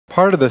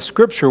Part of the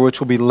scripture,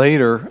 which will be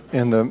later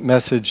in the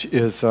message,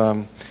 is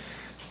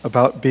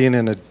about being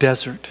in a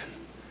desert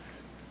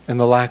and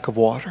the lack of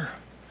water.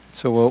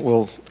 So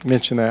we'll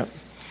mention that.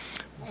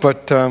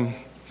 But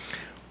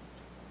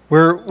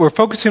we're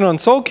focusing on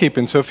soul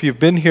keeping. So if you've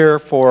been here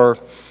for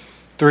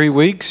 3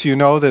 weeks, you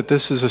know that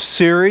this is a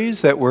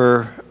series that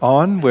we're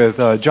on with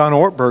John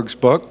Ortberg's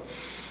book,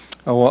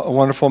 a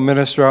wonderful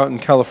minister out in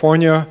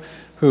California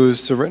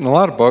who's written a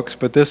lot of books,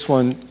 but this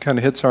one kind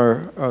of hits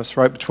us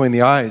right between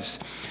the eyes.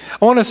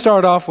 I want to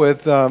start off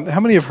with, how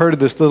many have heard of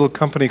this little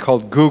company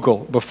called Google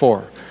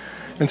before?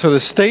 And so the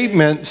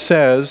statement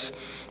says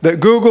that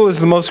Google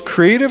is the most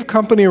creative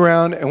company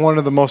around and one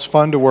of the most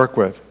fun to work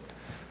with.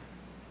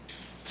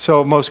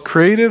 So most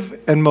creative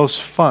and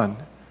most fun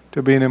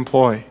to be an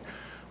employee.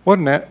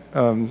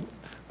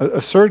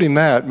 Asserting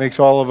that makes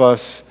all of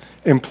us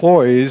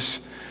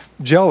employees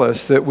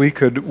jealous that we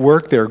could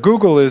work there.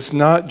 Google is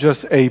not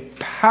just a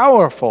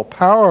powerful,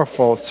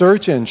 powerful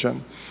search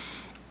engine.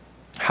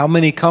 How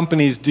many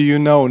companies do you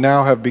know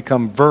now have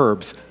become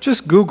verbs?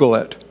 Just Google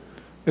it,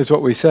 is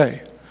what we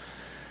say.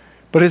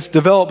 But it's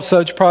developed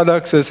such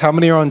products as, how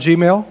many are on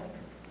Gmail?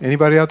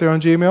 Anybody out there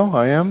on Gmail?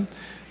 I am.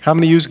 How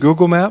many use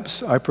Google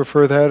Maps? I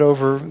prefer that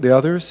over the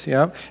others,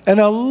 yeah. And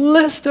a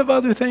list of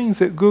other things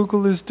that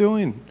Google is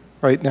doing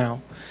right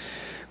now.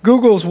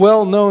 Google's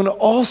well known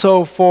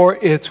also for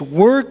its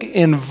work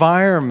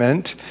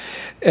environment.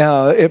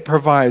 It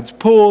provides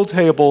pool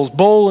tables,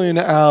 bowling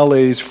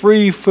alleys,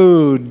 free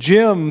food,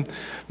 gym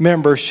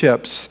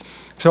memberships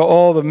to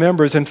all the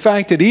members. In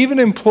fact, it even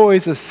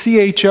employs a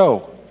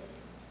CHO,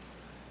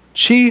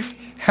 Chief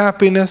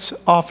Happiness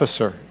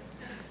Officer,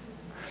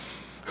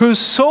 whose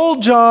sole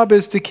job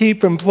is to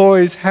keep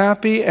employees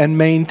happy and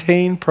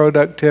maintain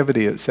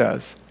productivity, it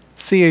says.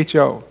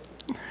 CHO.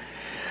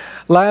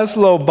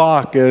 Laszlo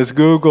Bock is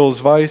Google's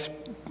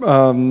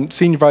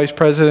Senior Vice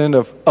President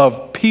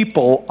of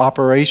People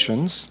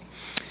Operations.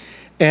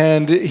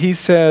 And he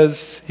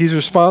says he's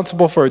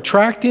responsible for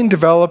attracting,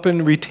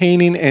 developing,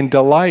 retaining, and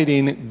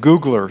delighting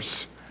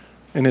Googlers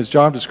in his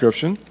job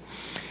description.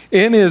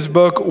 In his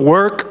book,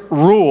 Work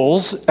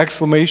Rules, !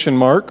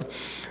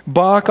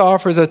 Bock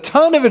offers a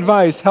ton of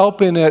advice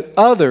helping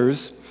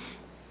others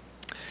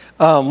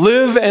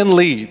live and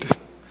lead.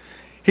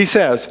 He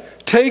says,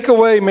 take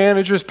away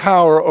managers'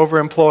 power over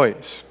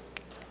employees.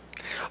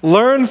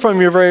 Learn from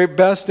your very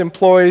best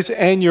employees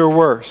and your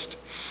worst.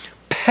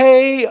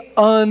 Pay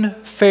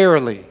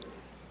unfairly.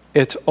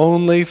 It's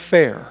only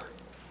fair.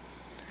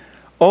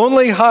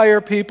 Only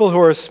hire people who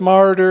are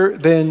smarter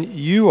than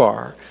you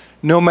are,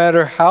 no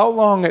matter how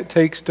long it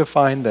takes to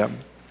find them.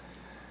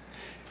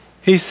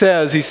 He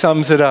says, he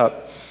sums it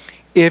up,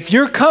 if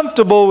you're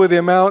comfortable with the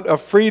amount of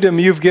freedom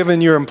you've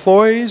given your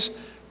employees,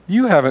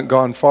 you haven't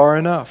gone far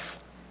enough.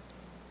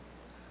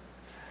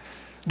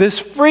 This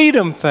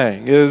freedom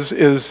thing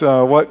is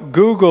what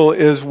Google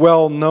is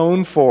well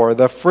known for,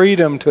 the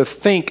freedom to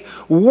think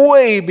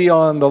way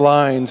beyond the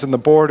lines and the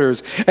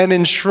borders, and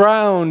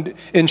enshrined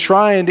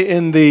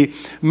in the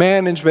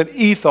management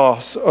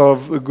ethos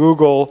of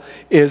Google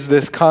is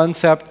this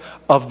concept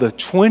of the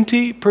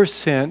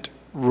 20%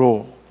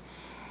 rule.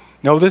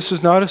 No, this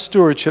is not a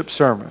stewardship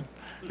sermon.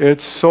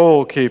 It's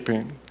soul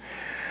keeping.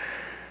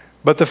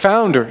 But the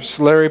founders,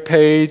 Larry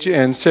Page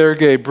and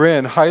Sergey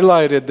Brin,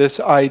 highlighted this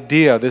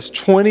idea, this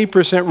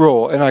 20%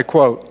 rule, and I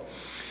quote,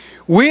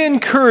 we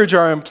encourage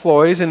our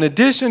employees, in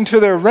addition to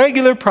their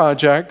regular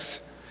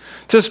projects,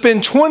 to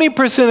spend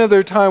 20% of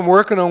their time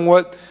working on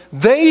what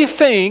they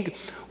think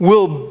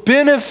will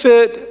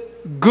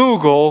benefit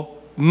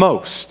Google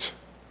most.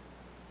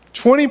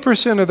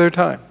 20% of their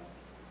time.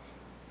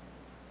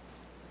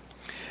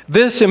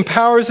 This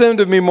empowers them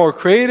to be more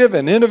creative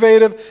and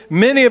innovative.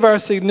 Many of our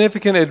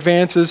significant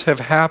advances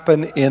have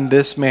happened in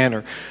this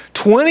manner.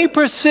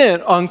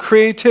 20% on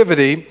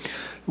creativity,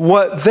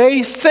 what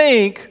they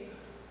think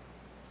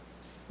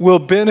will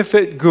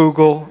benefit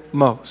Google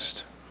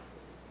most.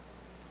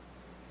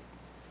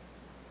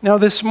 Now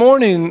this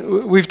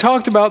morning, we've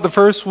talked about the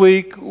first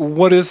week,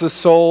 what is the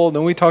soul, and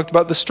then we talked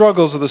about the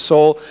struggles of the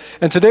soul,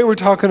 and today we're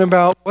talking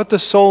about what the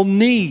soul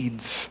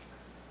needs.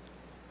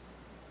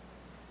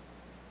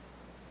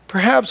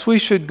 Perhaps we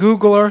should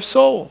Google our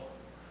soul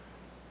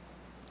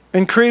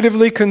and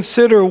creatively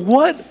consider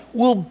what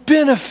will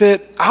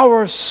benefit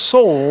our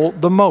soul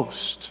the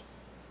most.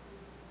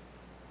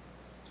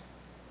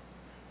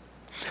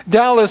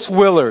 Dallas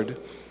Willard,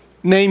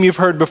 name you've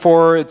heard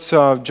before. It's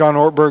John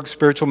Ortberg's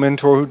spiritual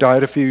mentor who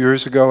died a few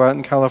years ago out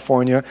in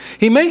California.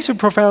 He makes a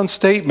profound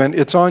statement.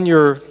 It's on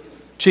your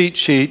cheat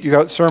sheet. You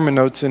got sermon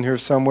notes in here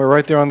somewhere,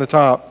 right there on the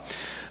top.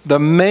 The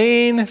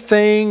main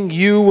thing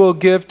you will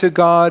give to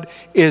God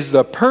is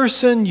the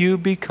person you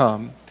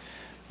become.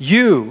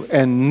 You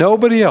and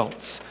nobody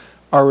else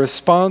are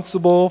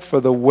responsible for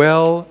the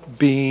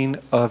well-being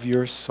of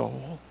your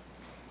soul.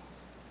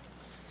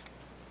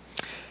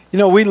 You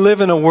know, we live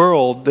in a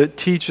world that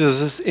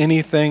teaches us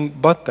anything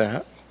but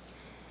that.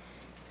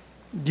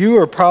 You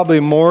are probably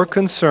more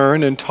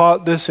concerned, and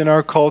taught this in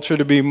our culture,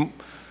 to be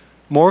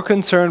more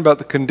concerned about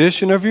the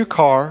condition of your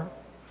car,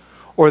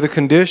 or the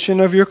condition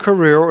of your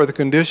career or the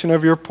condition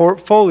of your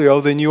portfolio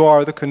than you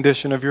are the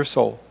condition of your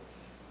soul.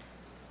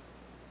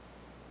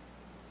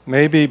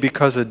 Maybe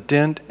because a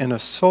dent in a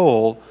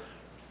soul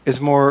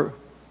is more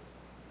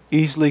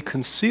easily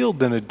concealed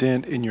than a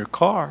dent in your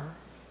car.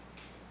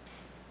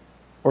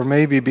 Or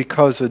maybe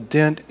because a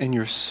dent in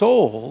your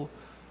soul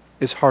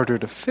is harder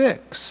to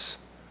fix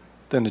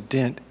than a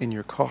dent in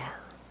your car.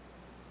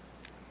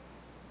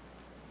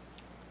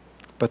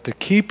 But the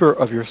keeper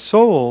of your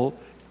soul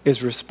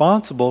is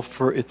responsible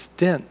for its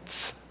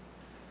dents.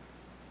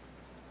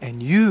 And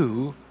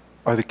you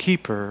are the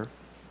keeper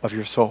of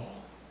your soul.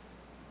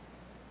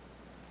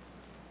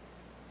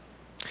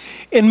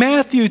 In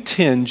Matthew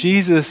 10,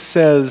 Jesus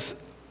says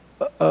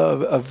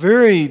a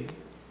very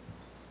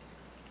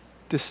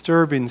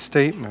disturbing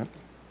statement.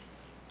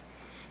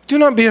 Do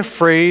not be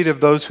afraid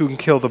of those who can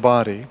kill the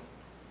body.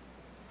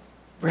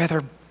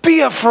 Rather,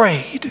 be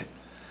afraid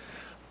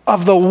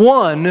of the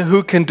one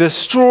who can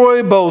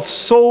destroy both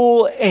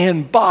soul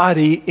and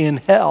body in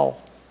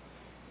hell.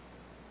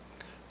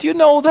 Do you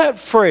know that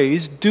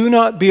phrase, do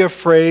not be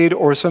afraid,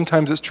 or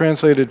sometimes it's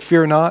translated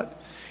fear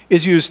not,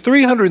 is used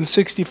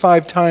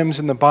 365 times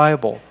in the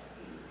Bible.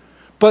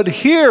 But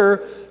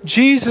here,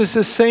 Jesus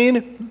is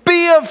saying,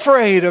 be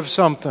afraid of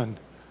something.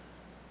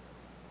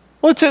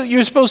 What's it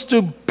you're supposed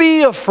to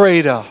be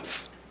afraid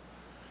of?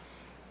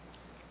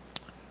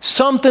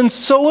 Something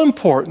so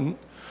important,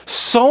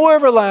 so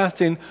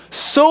everlasting,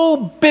 so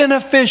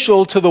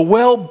beneficial to the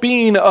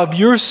well-being of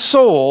your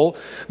soul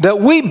that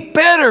we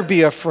better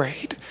be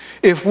afraid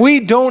if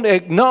we don't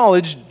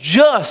acknowledge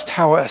just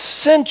how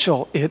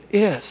essential it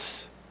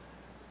is.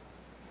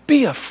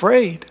 Be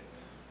afraid,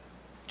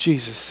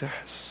 Jesus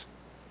says.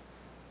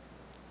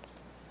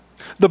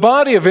 The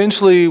body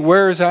eventually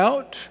wears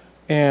out,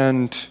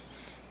 and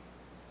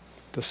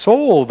the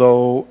soul,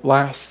 though,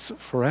 lasts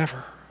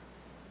forever.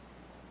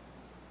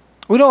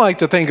 We don't like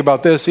to think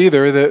about this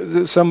either, that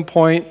at some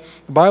point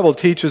the Bible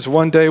teaches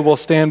one day we'll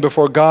stand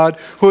before God,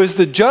 who is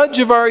the judge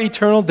of our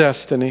eternal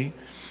destiny.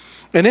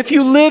 And if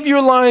you live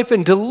your life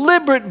in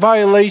deliberate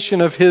violation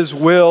of His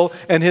will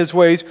and His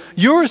ways,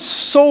 your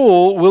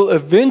soul will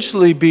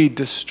eventually be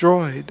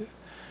destroyed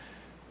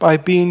by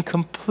being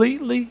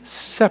completely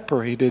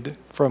separated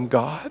from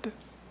God.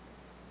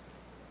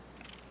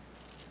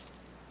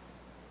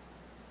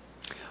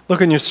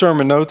 Look in your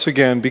sermon notes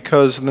again,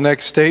 because in the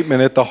next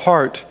statement, at the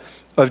heart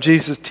of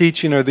Jesus'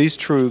 teaching are these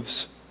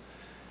truths.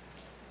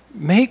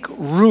 Make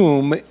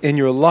room in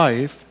your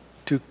life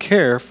to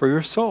care for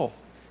your soul.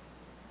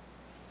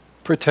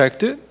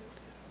 Protect it,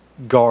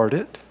 guard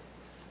it,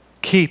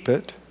 keep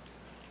it.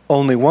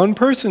 Only one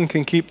person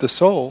can keep the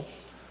soul,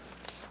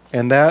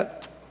 and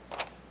that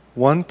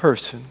one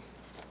person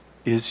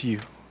is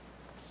you.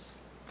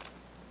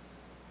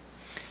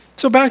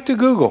 So back to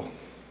Google.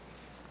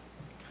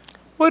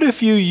 What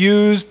if you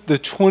used the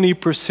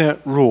 20%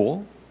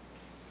 rule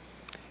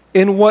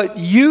in what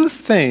you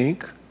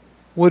think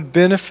would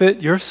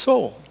benefit your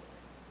soul?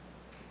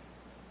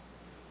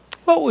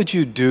 What would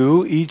you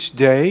do each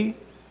day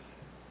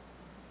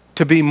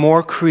to be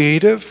more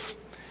creative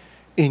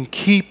in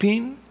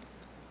keeping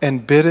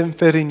and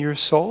benefiting your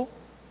soul?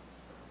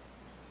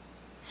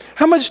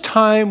 How much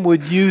time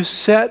would you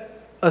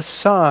set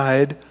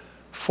aside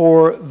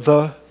for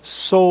the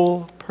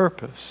sole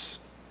purpose?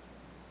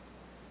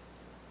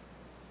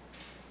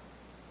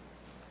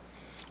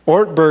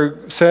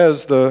 Ortberg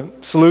says the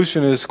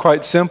solution is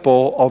quite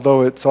simple,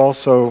 although it's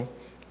also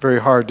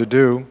very hard to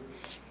do.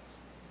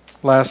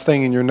 Last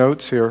thing in your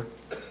notes here.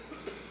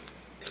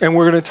 And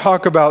we're going to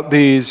talk about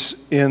these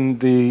in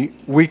the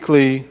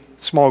weekly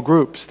small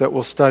groups that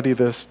will study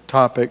this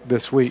topic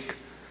this week,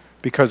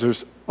 because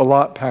there's a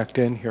lot packed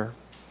in here.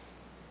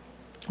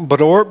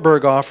 But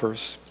Ortberg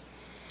offers,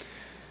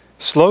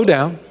 slow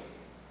down,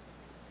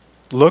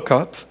 look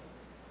up,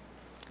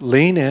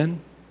 lean in,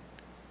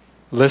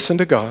 listen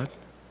to God,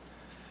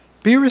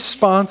 be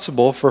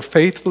responsible for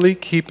faithfully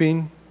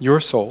keeping your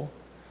soul,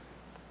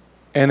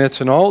 and it's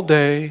an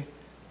all-day,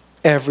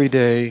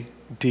 everyday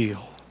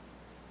deal.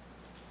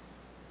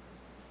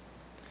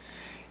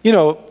 You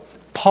know,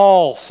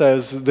 Paul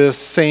says this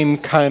same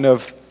kind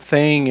of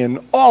thing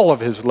in all of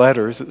his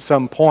letters at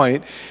some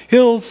point.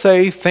 He'll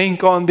say,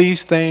 think on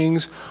these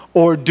things,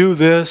 or do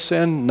this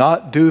and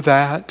not do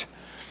that.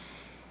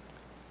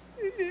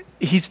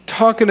 He's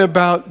talking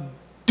about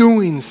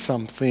doing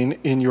something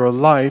in your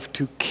life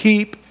to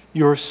keep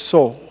your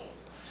soul.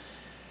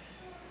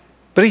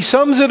 But he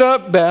sums it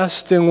up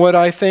best in what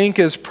I think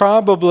is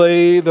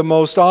probably the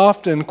most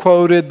often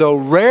quoted, though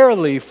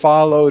rarely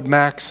followed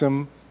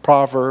maxim,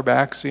 proverb,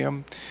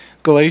 axiom,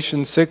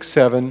 Galatians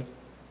 6:7.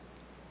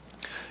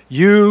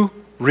 You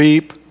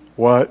reap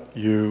what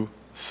you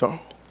sow.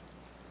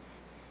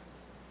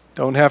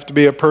 Don't have to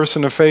be a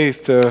person of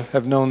faith to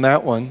have known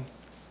that one.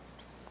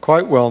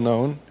 Quite well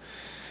known.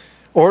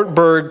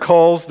 Ortberg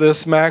calls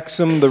this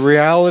maxim the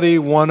Reality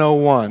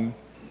 101.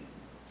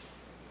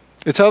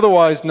 It's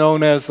otherwise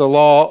known as the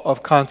law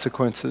of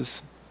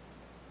consequences.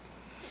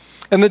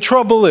 And the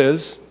trouble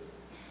is,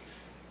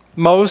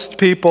 most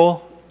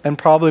people and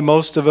probably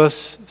most of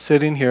us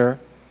sitting here,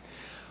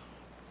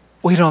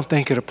 we don't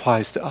think it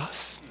applies to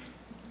us.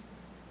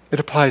 It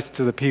applies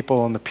to the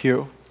people on the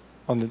pew,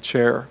 on the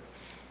chair,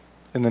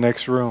 in the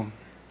next room,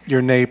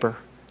 your neighbor.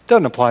 It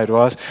doesn't apply to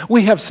us.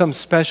 We have some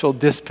special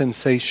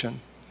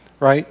dispensation,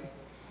 right?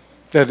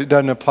 That it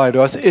doesn't apply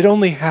to us. It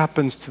only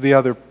happens to the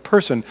other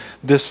person,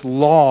 this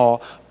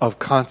law of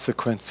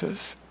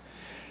consequences.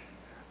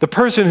 The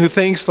person who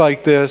thinks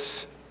like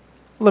this,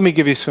 let me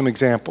give you some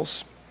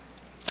examples.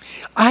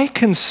 I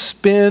can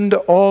spend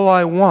all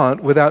I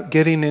want without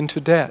getting into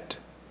debt.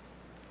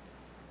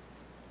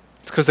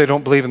 It's because they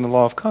don't believe in the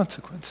law of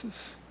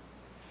consequences.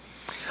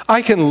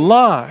 I can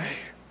lie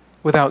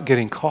without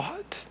getting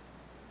caught.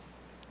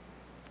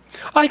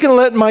 I can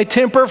let my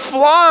temper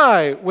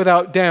fly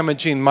without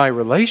damaging my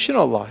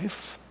relational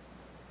life.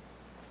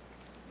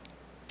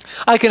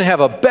 I can have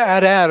a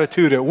bad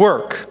attitude at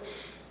work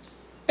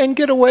and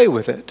get away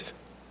with it.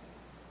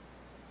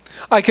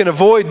 I can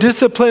avoid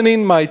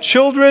disciplining my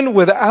children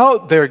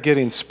without their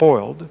getting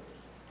spoiled.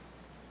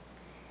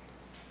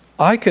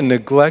 I can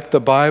neglect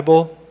the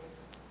Bible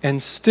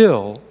and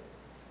still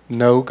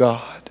know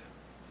God.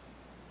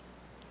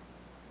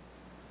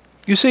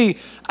 You see,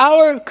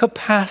 our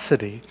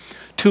capacity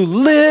to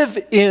live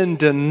in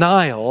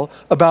denial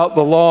about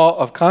the law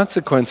of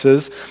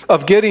consequences,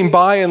 of getting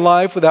by in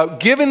life without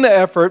giving the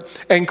effort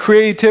and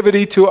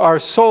creativity to our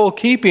soul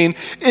keeping,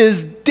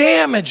 is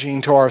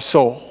damaging to our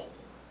soul.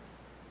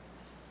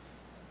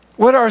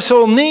 What our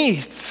soul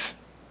needs,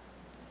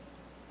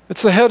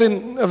 it's the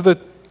heading of the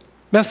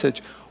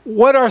message.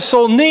 What our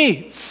soul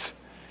needs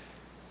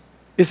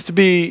is to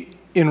be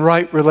in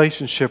right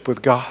relationship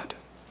with God,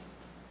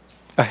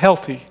 a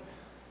healthy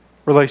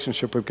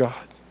relationship with God.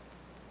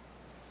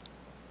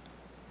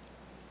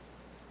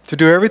 To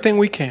do everything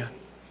we can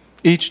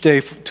each day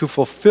to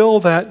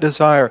fulfill that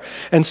desire.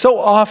 And so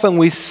often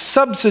we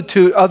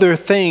substitute other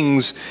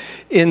things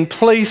in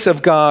place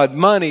of God: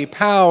 money,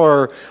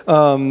 power,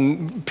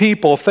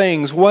 people,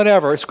 things,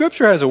 whatever.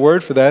 Scripture has a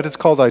word for that. It's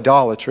called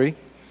idolatry.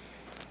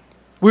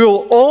 We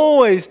will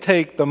always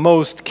take the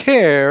most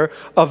care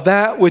of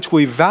that which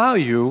we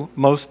value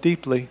most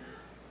deeply.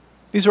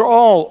 These are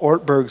all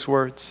Ortberg's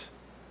words.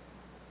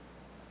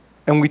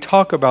 And we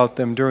talk about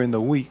them during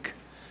the week,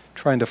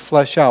 trying to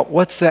flesh out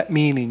what's that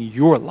mean in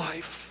your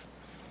life.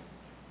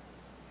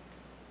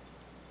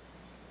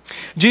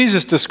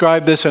 Jesus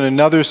described this in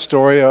another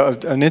story,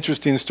 an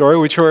interesting story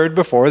which we heard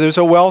before. There's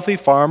a wealthy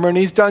farmer and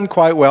he's done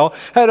quite well,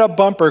 had a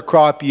bumper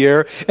crop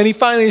year, and he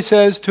finally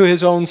says to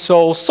his own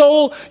soul,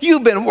 "Soul,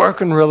 you've been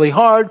working really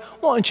hard.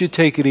 Why don't you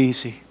take it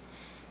easy?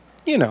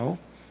 You know,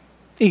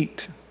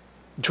 eat,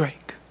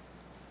 drink,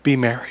 be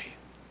merry."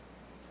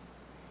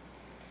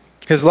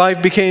 His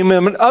life became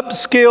an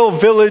upscale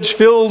village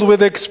filled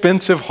with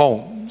expensive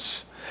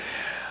homes.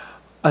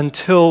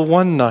 Until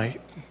one night,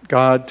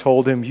 God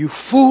told him, "You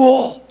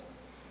fool!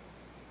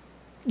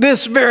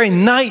 This very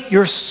night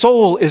your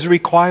soul is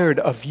required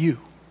of you."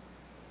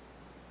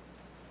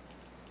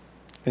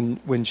 And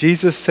when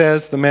Jesus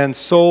says the man's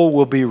soul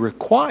will be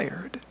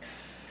required,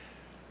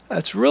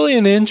 that's really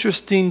an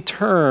interesting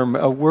term,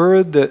 a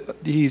word that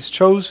he's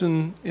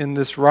chosen in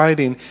this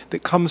writing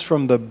that comes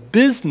from the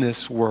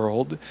business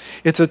world.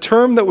 It's a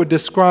term that would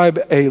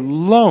describe a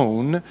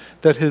loan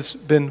that has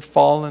been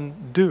fallen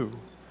due,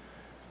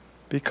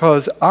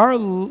 because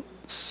our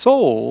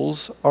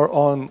souls are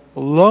on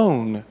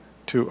loan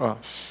to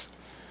us.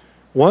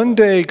 One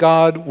day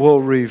God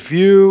will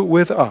review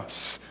with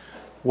us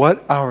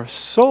what our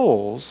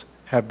souls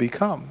have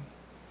become.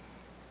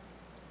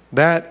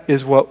 That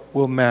is what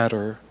will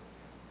matter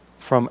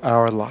from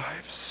our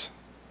lives.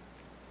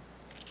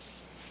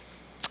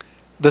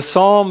 The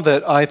psalm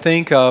that I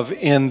think of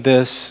in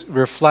this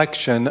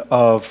reflection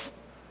of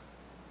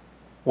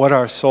what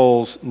our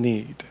souls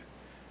need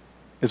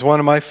is one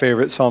of my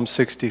favorites, Psalm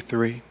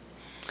 63.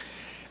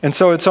 And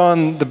so it's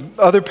on the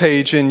other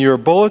page in your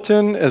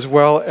bulletin as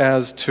well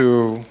as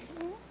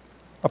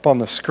up on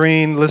the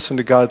screen. Listen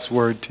to God's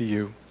word to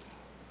you.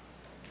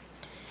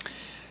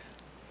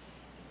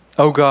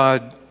 Oh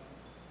God,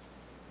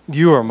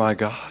 you are my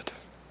God.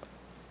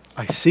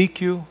 I seek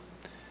you.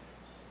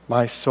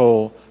 My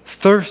soul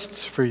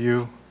thirsts for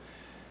you.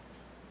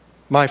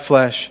 My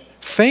flesh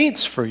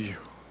faints for you,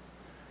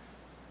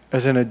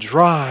 as in a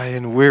dry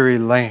and weary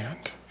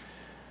land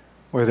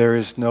where there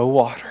is no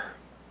water.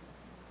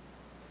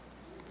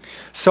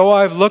 So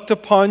I've looked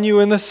upon you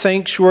in the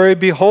sanctuary,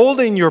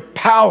 beholding your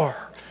power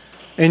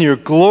and your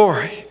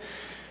glory.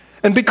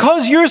 And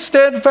because your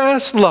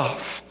steadfast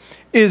love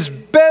is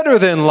better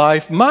than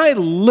life, my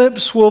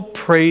lips will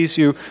praise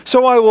you.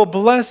 So I will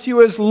bless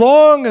you as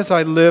long as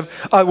I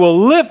live. I will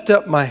lift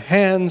up my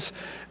hands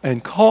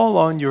and call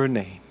on your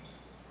name.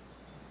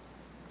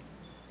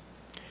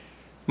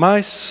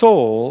 My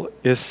soul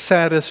is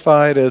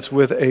satisfied as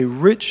with a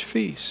rich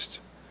feast,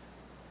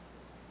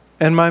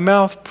 and my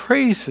mouth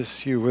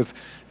praises you with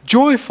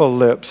joyful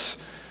lips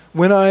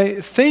when I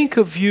think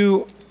of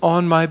you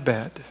on my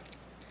bed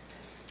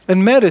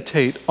and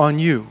meditate on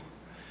you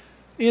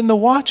in the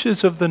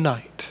watches of the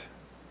night.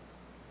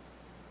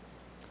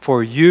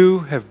 for you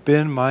have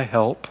been my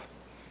help.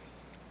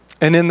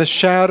 And in the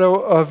shadow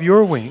of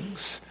your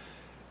wings,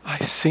 I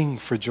sing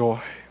for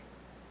joy.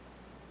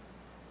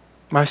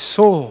 My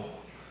soul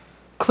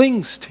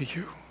clings to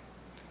you.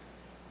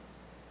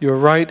 Your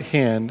right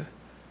hand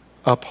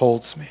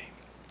upholds me.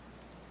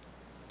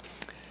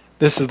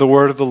 This is the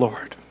word of the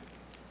Lord.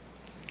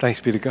 Thanks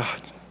be to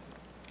God.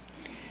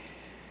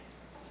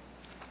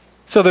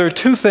 So there are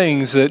two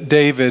things that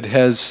David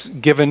has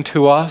given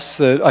to us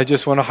that I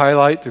just want to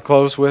highlight to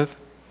close with.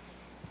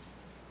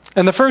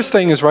 And the first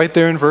thing is right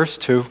there in verse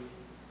 2.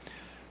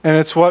 And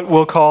it's what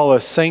we'll call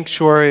a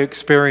sanctuary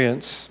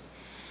experience.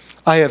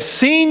 I have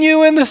seen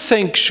you in the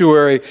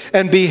sanctuary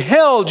and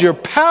beheld your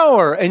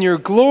power and your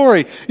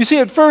glory. You see,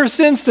 at first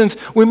instance,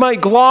 we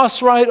might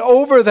gloss right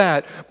over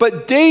that.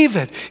 But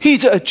David,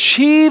 he's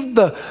achieved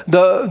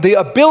the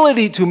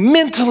ability to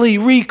mentally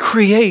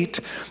recreate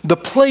the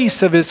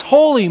place of his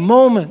holy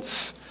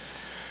moments,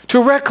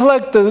 to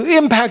recollect the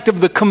impact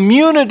of the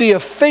community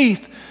of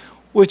faith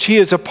which he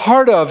is a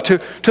part of, to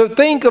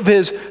think of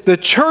the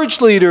church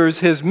leaders,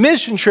 his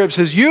mission trips,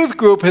 his youth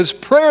group, his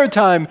prayer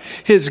time,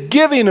 his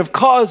giving of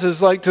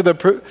causes like to the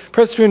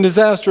Presbyterian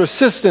Disaster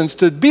Assistance,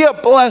 to be a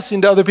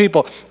blessing to other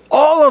people.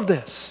 All of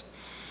this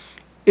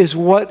is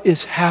what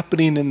is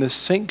happening in the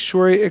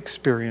sanctuary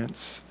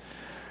experience.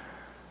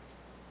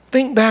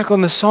 Think back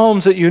on the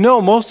Psalms that you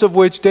know, most of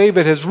which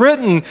David has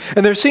written,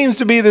 and there seems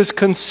to be this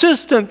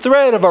consistent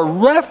thread of a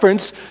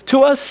reference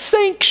to a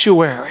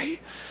sanctuary.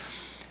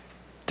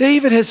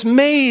 David has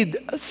made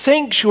a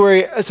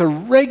sanctuary as a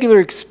regular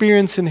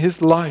experience in his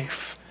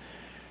life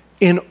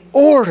in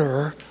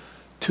order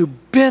to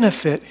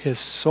benefit his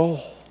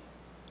soul.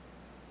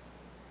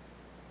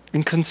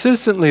 And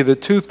consistently, the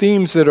two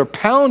themes that are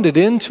pounded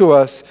into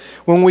us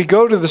when we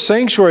go to the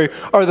sanctuary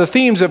are the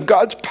themes of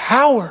God's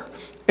power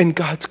and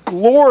God's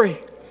glory.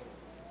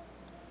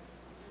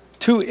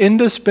 Two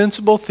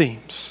indispensable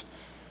themes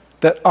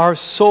that our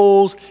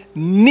souls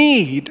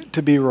need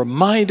to be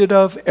reminded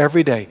of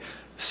every day.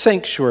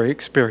 Sanctuary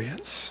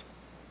experience.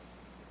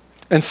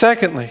 And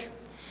secondly,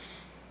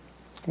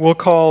 we'll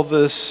call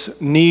this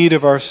need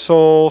of our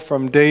soul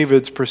from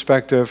David's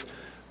perspective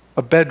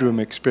a bedroom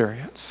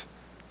experience.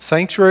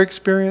 Sanctuary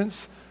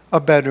experience, a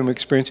bedroom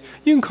experience.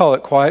 You can call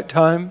it quiet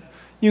time.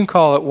 You can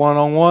call it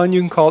one-on-one. You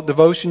can call it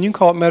devotion. You can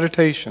call it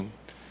meditation.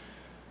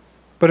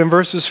 But in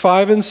verses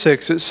 5 and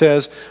 6 it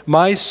says,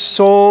 my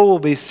soul will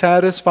be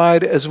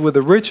satisfied as with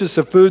the richest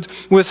of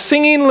foods. With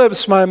singing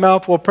lips my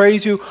mouth will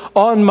praise you.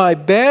 On my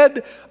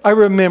bed I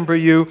remember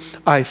you.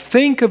 I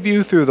think of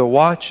you through the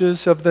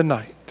watches of the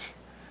night.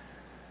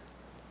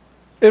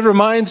 It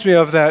reminds me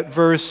of that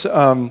verse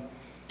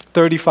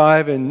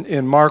 35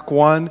 in Mark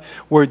 1,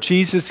 where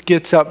Jesus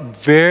gets up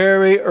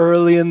very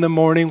early in the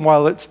morning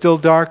while it's still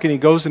dark, and he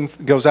goes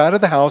out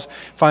of the house,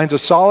 finds a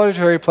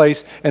solitary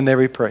place, and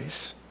there he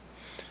prays.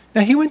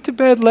 Now, he went to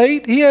bed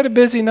late. He had a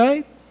busy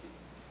night.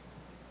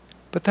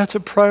 But that's a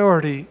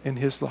priority in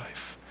his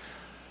life.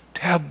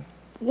 To have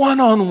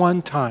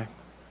one-on-one time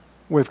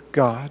with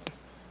God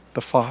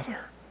the Father.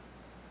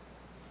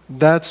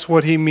 That's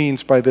what he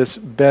means by this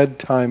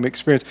bedtime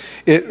experience.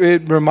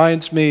 It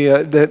reminds me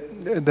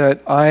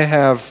that I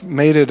have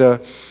made it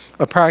a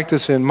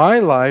practice in my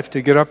life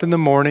to get up in the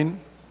morning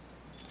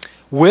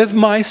with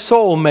my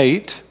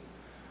soulmate.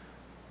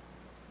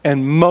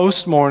 And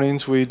most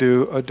mornings we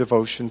do a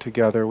devotion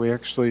together. We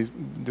actually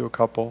do a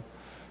couple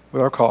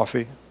with our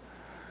coffee.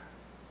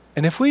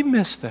 And if we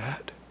miss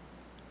that,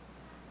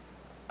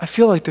 I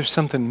feel like there's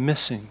something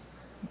missing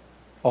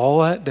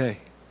all that day.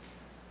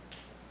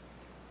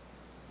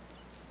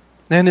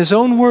 And in his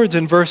own words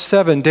in verse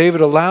 7,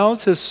 David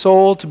allows his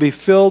soul to be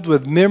filled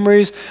with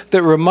memories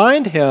that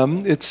remind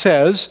him, it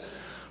says,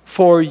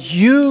 for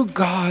you,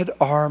 God,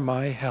 are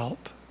my help.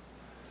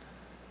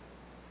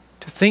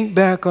 To think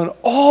back on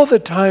all the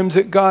times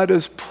that God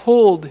has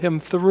pulled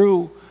him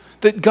through,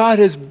 that God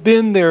has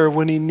been there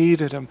when he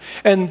needed him,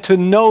 and to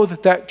know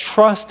that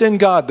trust in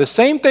God, the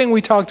same thing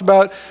we talked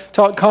about,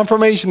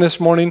 confirmation this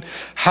morning,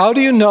 how do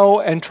you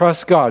know and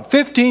trust God?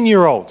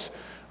 15-year-olds.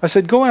 I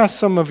said, go ask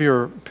some of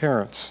your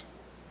parents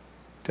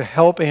to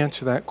help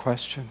answer that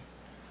question.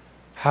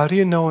 How do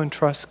you know and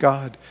trust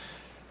God?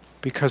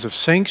 Because of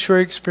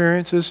sanctuary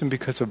experiences and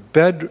because of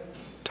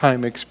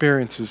bedtime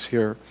experiences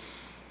here.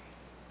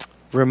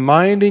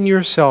 Reminding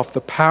yourself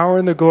the power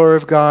and the glory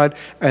of God,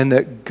 and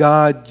that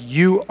God,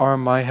 you are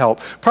my help.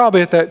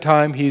 Probably at that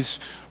time he's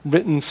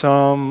written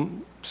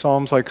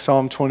Psalms like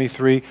Psalm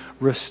 23,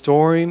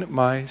 restoring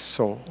my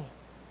soul.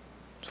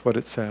 That's what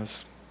it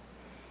says.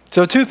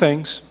 So two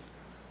things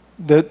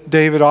that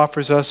David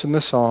offers us in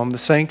the psalm, the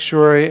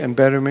sanctuary and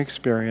bedroom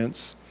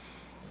experience.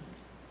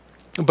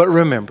 But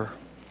remember,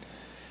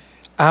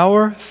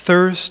 our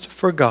thirst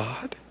for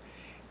God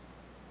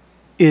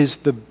is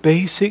the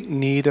basic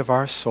need of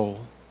our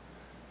soul,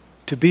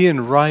 to be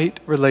in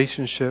right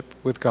relationship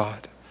with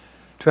God,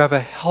 to have a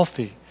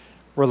healthy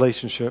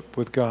relationship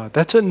with God.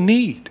 That's a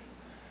need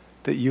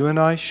that you and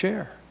I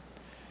share.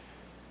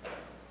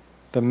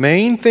 The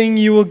main thing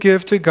you will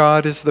give to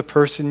God is the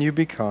person you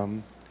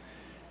become.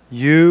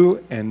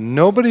 You and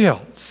nobody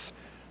else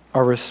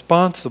are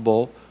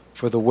responsible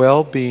for the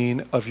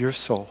well-being of your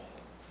soul.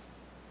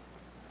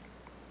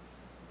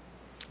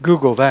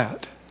 Google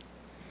that.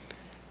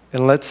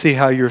 And let's see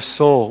how your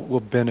soul will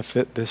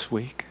benefit this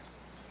week.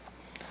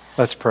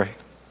 Let's pray.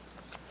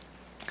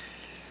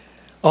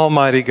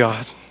 Almighty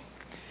God,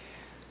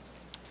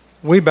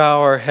 we bow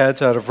our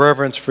heads out of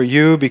reverence for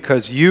you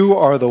because you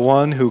are the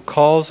one who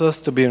calls us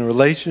to be in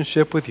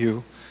relationship with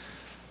you.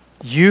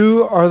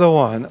 You are the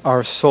one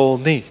our soul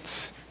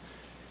needs.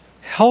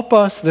 Help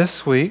us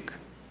this week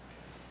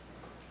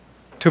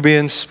to be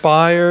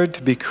inspired,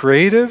 to be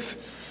creative,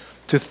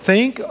 to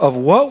think of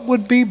what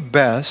would be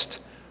best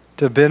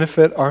to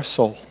benefit our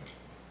soul.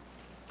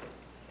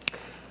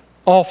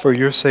 All for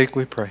your sake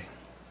we pray.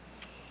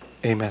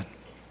 Amen.